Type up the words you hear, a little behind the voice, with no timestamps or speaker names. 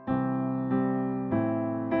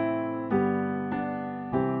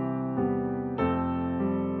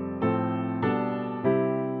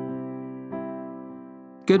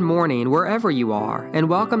Good morning, wherever you are, and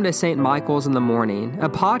welcome to St. Michael's in the Morning, a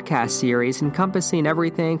podcast series encompassing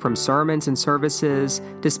everything from sermons and services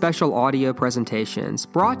to special audio presentations,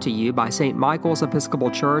 brought to you by St. Michael's Episcopal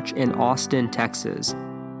Church in Austin, Texas.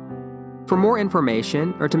 For more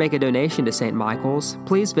information or to make a donation to St. Michael's,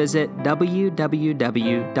 please visit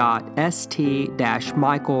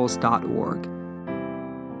www.st-michaels.org.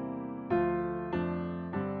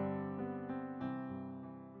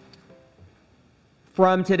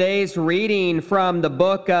 From today's reading from the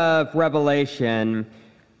book of Revelation,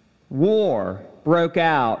 war broke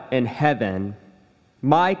out in heaven.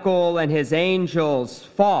 Michael and his angels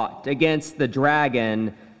fought against the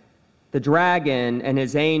dragon. The dragon and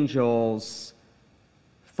his angels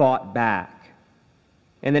fought back.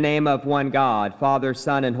 In the name of one God, Father,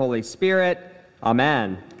 Son, and Holy Spirit,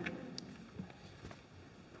 Amen.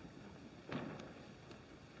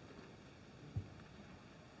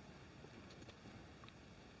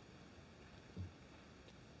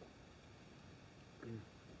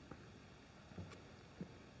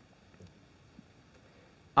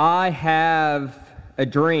 I have a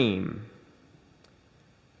dream.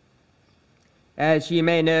 As you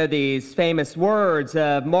may know, these famous words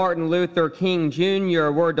of Martin Luther King Jr.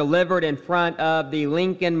 were delivered in front of the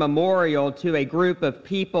Lincoln Memorial to a group of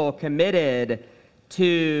people committed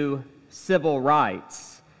to civil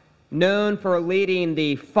rights. Known for leading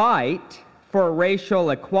the fight for racial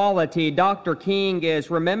equality, Dr. King is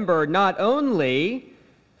remembered not only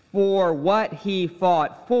for what he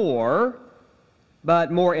fought for,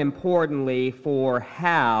 but more importantly for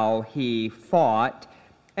how he fought,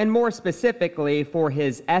 and more specifically for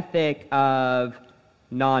his ethic of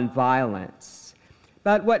nonviolence.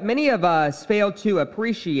 But what many of us fail to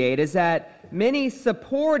appreciate is that many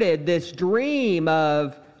supported this dream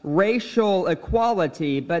of racial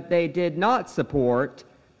equality, but they did not support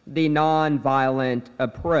the nonviolent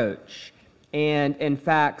approach. And in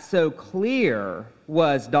fact, so clear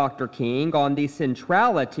was Dr. King on the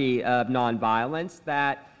centrality of nonviolence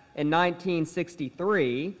that in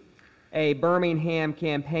 1963, a Birmingham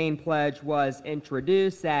campaign pledge was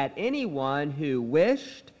introduced that anyone who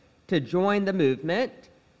wished to join the movement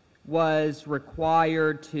was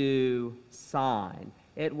required to sign.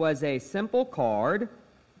 It was a simple card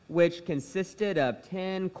which consisted of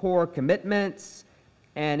 10 core commitments,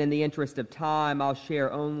 and in the interest of time, I'll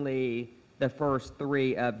share only the first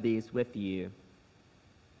 3 of these with you.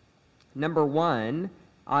 Number 1,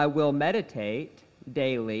 I will meditate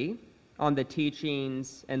daily on the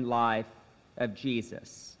teachings and life of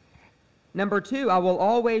Jesus. Number 2, I will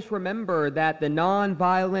always remember that the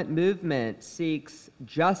nonviolent movement seeks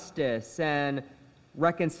justice and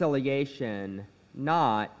reconciliation,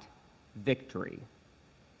 not victory.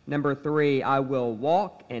 Number 3, I will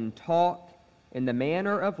walk and talk in the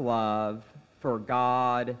manner of love, for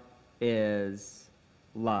God is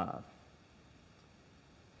love.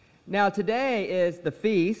 Now, today is the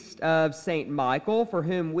feast of St. Michael, for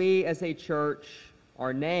whom we as a church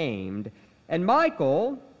are named. And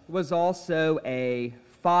Michael was also a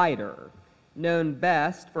fighter, known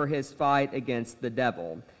best for his fight against the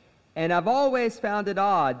devil. And I've always found it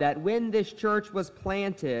odd that when this church was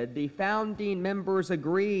planted, the founding members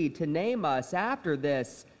agreed to name us after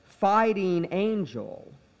this fighting angel,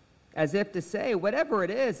 as if to say, whatever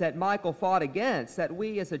it is that Michael fought against, that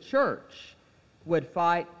we as a church would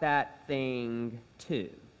fight that thing too.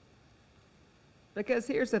 Because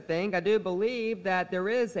here's the thing, I do believe that there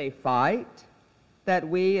is a fight that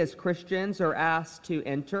we as Christians are asked to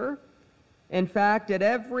enter. In fact, at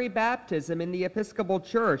every baptism in the Episcopal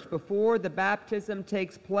Church, before the baptism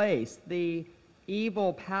takes place, the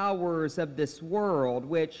evil powers of this world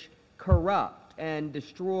which corrupt and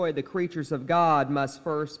destroy the creatures of God must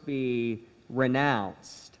first be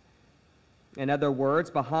renounced. In other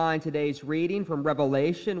words, behind today's reading from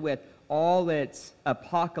Revelation, with all its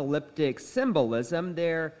apocalyptic symbolism,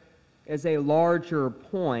 there is a larger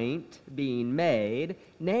point being made,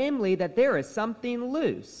 namely that there is something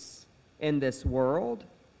loose in this world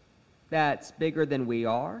that's bigger than we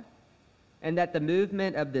are, and that the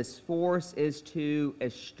movement of this force is to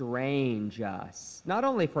estrange us, not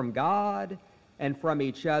only from God and from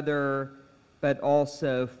each other, but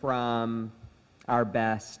also from our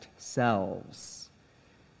best selves.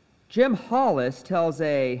 Jim Hollis tells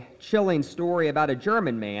a chilling story about a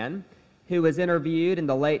German man who was interviewed in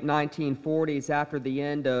the late 1940s after the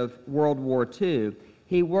end of World War II.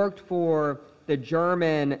 He worked for the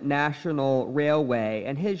German National Railway,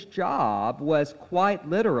 and his job was quite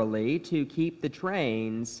literally to keep the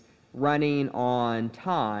trains running on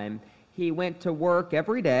time. He went to work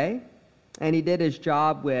every day, and he did his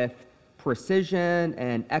job with precision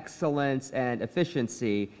and excellence and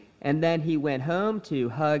efficiency. And then he went home to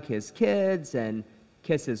hug his kids and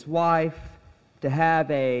kiss his wife, to have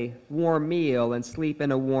a warm meal and sleep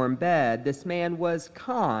in a warm bed. This man was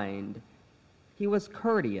kind. He was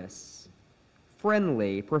courteous,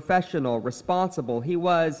 friendly, professional, responsible. He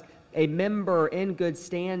was a member in good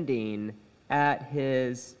standing at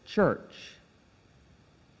his church.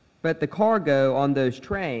 But the cargo on those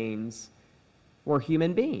trains were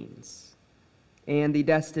human beings, and the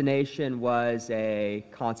destination was a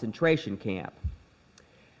concentration camp.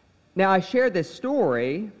 Now, I share this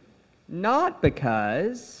story not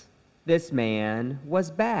because this man was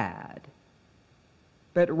bad,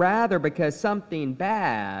 but rather because something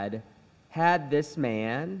bad had this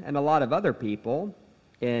man and a lot of other people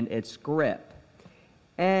in its grip.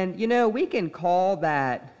 And, we can call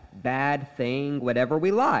that bad thing whatever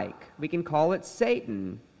we like. We can call it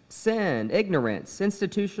Satan, sin, ignorance,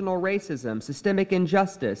 institutional racism, systemic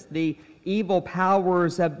injustice, the evil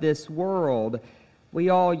powers of this world. We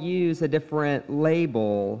all use a different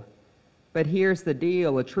label. But here's the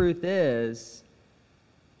deal. The truth is,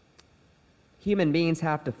 human beings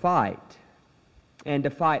have to fight, and to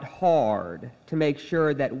fight hard, to make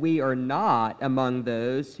sure that we are not among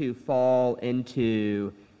those who fall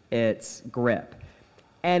into its grip.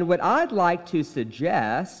 And what I'd like to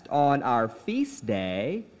suggest on our feast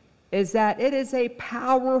day is that it is a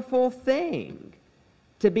powerful thing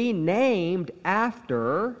to be named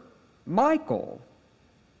after Michael.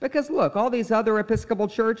 Because look, all these other Episcopal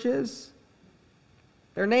churches,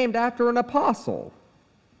 they're named after an apostle.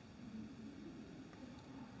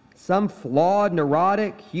 Some flawed,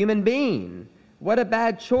 neurotic human being. What a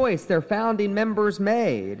bad choice their founding members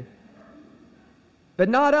made. But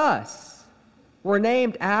not us. We're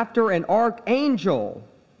named after an archangel,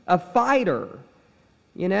 a fighter.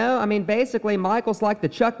 Basically, Michael's like the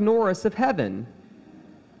Chuck Norris of heaven.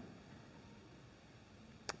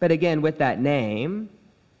 But again, with that name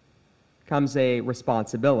comes a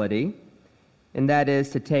responsibility, and that is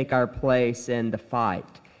to take our place in the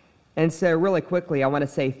fight. And so really quickly, I want to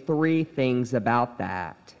say three things about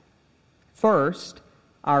that. First,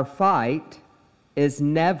 our fight is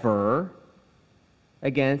never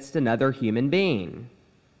against another human being.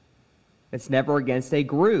 It's never against a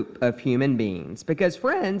group of human beings. Because,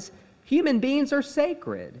 friends, human beings are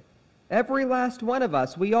sacred. Every last one of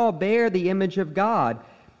us, we all bear the image of God.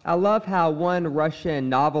 I love how one Russian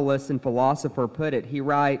novelist and philosopher put it. He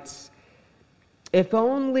writes, "If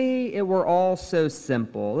only it were all so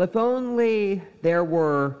simple, if only there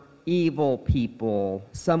were evil people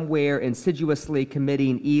somewhere insidiously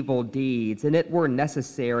committing evil deeds, and it were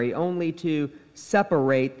necessary only to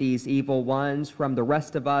separate these evil ones from the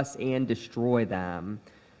rest of us and destroy them.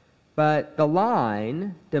 But the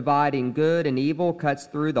line dividing good and evil cuts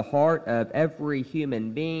through the heart of every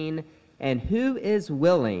human being, and who is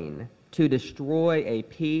willing to destroy a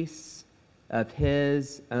piece of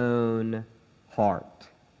his own heart?"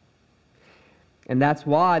 And that's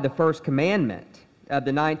why the first commandment of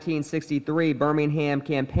the 1963 Birmingham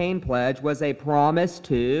Campaign Pledge was a promise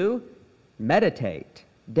to meditate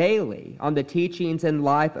daily on the teachings and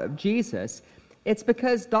life of Jesus. It's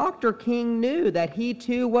because Dr. King knew that he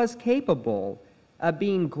too was capable of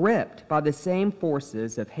being gripped by the same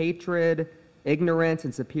forces of hatred, ignorance,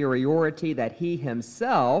 and superiority that he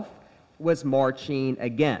himself was marching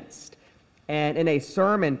against. And in a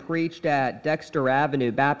sermon preached at Dexter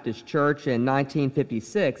Avenue Baptist Church in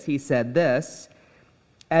 1956, he said this: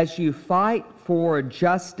 "As you fight for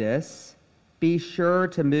justice, be sure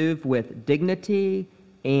to move with dignity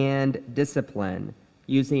and discipline,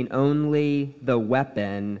 using only the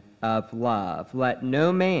weapon of love. Let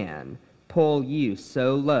no man pull you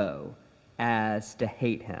so low as to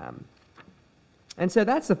hate him." And so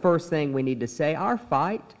that's the first thing we need to say. Our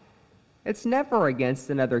fight, it's never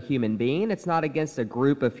against another human being. It's not against a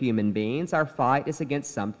group of human beings. Our fight is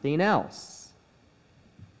against something else.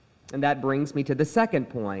 And that brings me to the second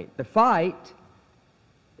point. The fight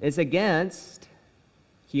is against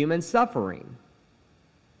human suffering.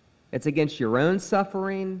 It's against your own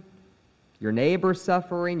suffering, your neighbor's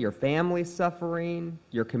suffering, your family's suffering,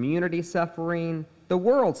 your community suffering, the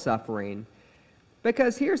world's suffering.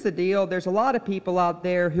 Because here's the deal, there's a lot of people out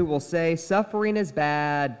there who will say suffering is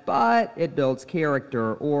bad, but it builds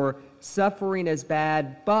character, or suffering is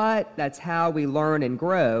bad, but that's how we learn and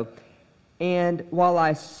grow. And while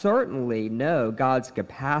I certainly know God's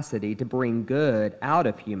capacity to bring good out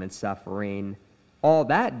of human suffering, all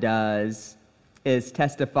that does is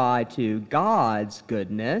testify to God's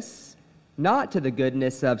goodness, not to the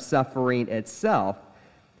goodness of suffering itself.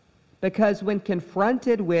 Because when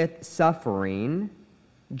confronted with suffering,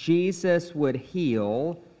 Jesus would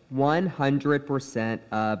heal 100%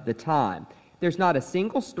 of the time. There's not a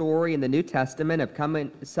single story in the New Testament of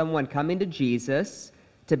someone coming to Jesus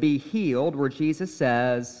to be healed where Jesus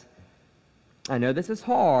says, I know this is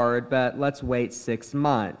hard, but let's wait 6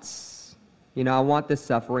 months. I want this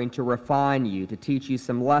suffering to refine you, to teach you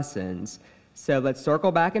some lessons. So let's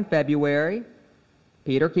circle back in February.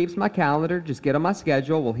 Peter keeps my calendar. Just get on my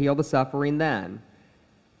schedule. We'll heal the suffering then.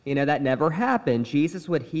 That never happened. Jesus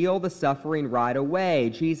would heal the suffering right away.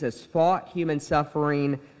 Jesus fought human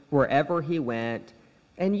suffering wherever he went,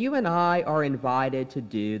 and you and I are invited to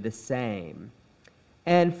do the same.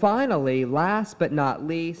 And finally, last but not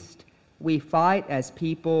least, we fight as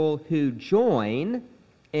people who join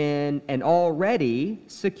in an already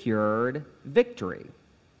secured victory.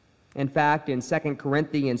 In fact, in 2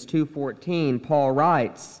 Corinthians 2:14, Paul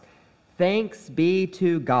writes, "Thanks be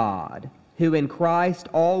to God, who in Christ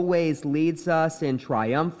always leads us in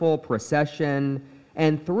triumphal procession,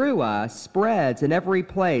 and through us spreads in every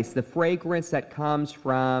place the fragrance that comes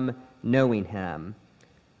from knowing him."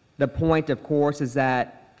 The point, of course, is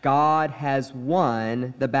that God has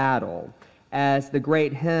won the battle. As the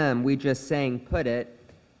great hymn we just sang put it,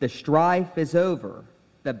 the strife is over,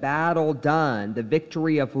 the battle done, the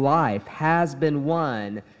victory of life has been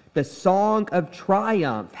won, the song of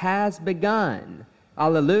triumph has begun.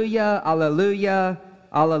 Alleluia, alleluia,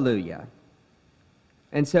 alleluia.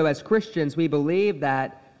 And so as Christians, we believe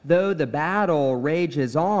that though the battle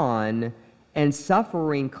rages on and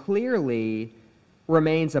suffering clearly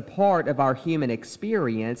remains a part of our human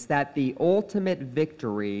experience, that the ultimate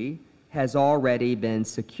victory has already been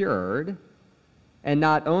secured. And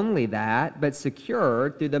not only that, but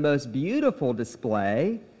secured through the most beautiful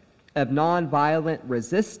display of nonviolent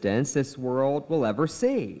resistance this world will ever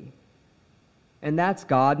see. And that's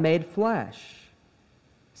God made flesh,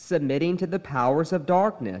 submitting to the powers of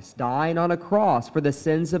darkness, dying on a cross for the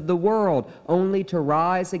sins of the world, only to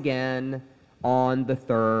rise again on the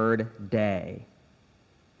third day.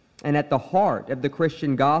 And at the heart of the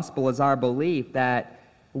Christian gospel is our belief that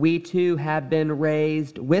we too have been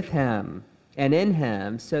raised with him and in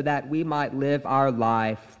him so that we might live our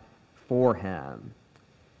life for him.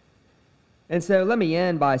 And so let me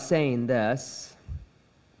end by saying this.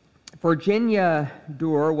 Virginia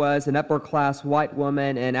Dore was an upper-class white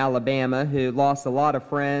woman in Alabama who lost a lot of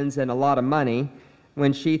friends and a lot of money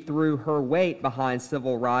when she threw her weight behind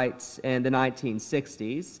civil rights in the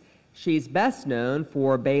 1960s. She's best known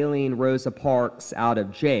for bailing Rosa Parks out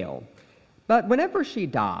of jail. But whenever she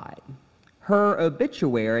died, her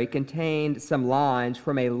obituary contained some lines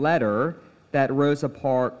from a letter that Rosa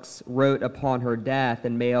Parks wrote upon her death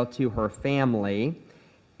and mailed to her family.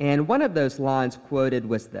 And one of those lines quoted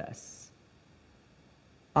was this: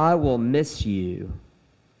 "I will miss you,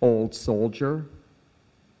 old soldier."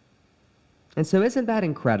 And so isn't that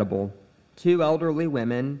incredible? Two elderly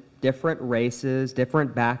women, different races,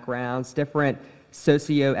 different backgrounds, different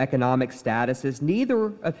socioeconomic statuses,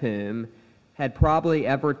 neither of whom had probably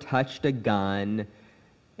ever touched a gun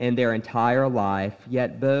in their entire life,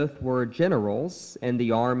 yet both were generals in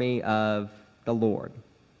the army of the Lord.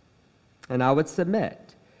 And I would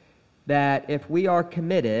submit that if we are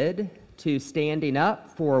committed to standing up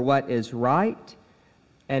for what is right,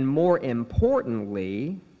 and more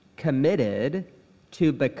importantly, committed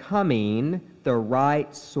to becoming the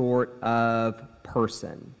right sort of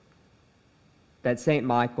person, that St.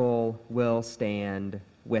 Michael will stand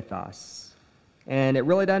with us. And it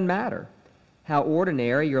really doesn't matter how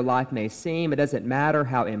ordinary your life may seem. It doesn't matter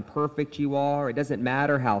how imperfect you are. It doesn't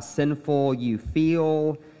matter how sinful you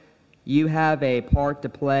feel. You have a part to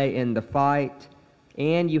play in the fight,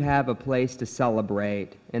 and you have a place to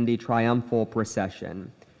celebrate in the triumphal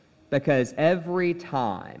procession. Because every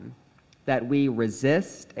time that we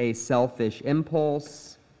resist a selfish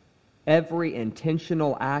impulse, every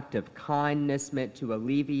intentional act of kindness meant to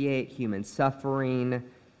alleviate human suffering,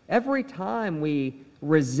 every time we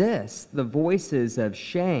resist the voices of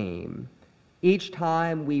shame, each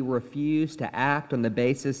time we refuse to act on the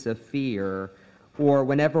basis of fear, or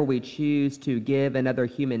whenever we choose to give another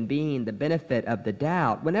human being the benefit of the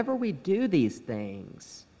doubt, whenever we do these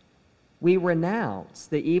things, we renounce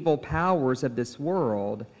the evil powers of this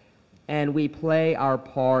world and we play our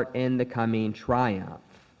part in the coming triumph.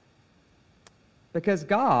 Because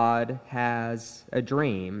God has a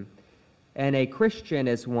dream, and a Christian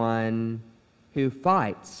is one who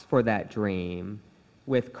fights for that dream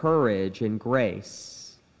with courage and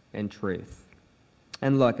grace and truth.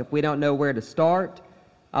 And look, if we don't know where to start,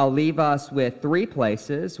 I'll leave us with 3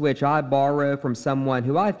 places which I borrow from someone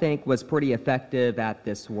who I think was pretty effective at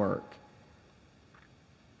this work.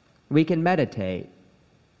 We can meditate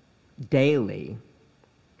daily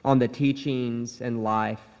on the teachings and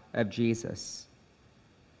life of Jesus.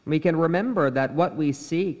 We can remember that what we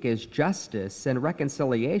seek is justice and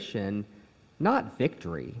reconciliation, not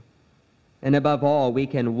victory. And above all, we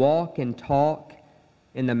can walk and talk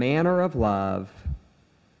in the manner of love,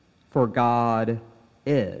 for God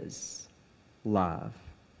is love.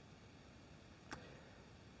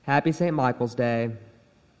 Happy St. Michael's Day.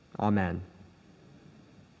 Amen.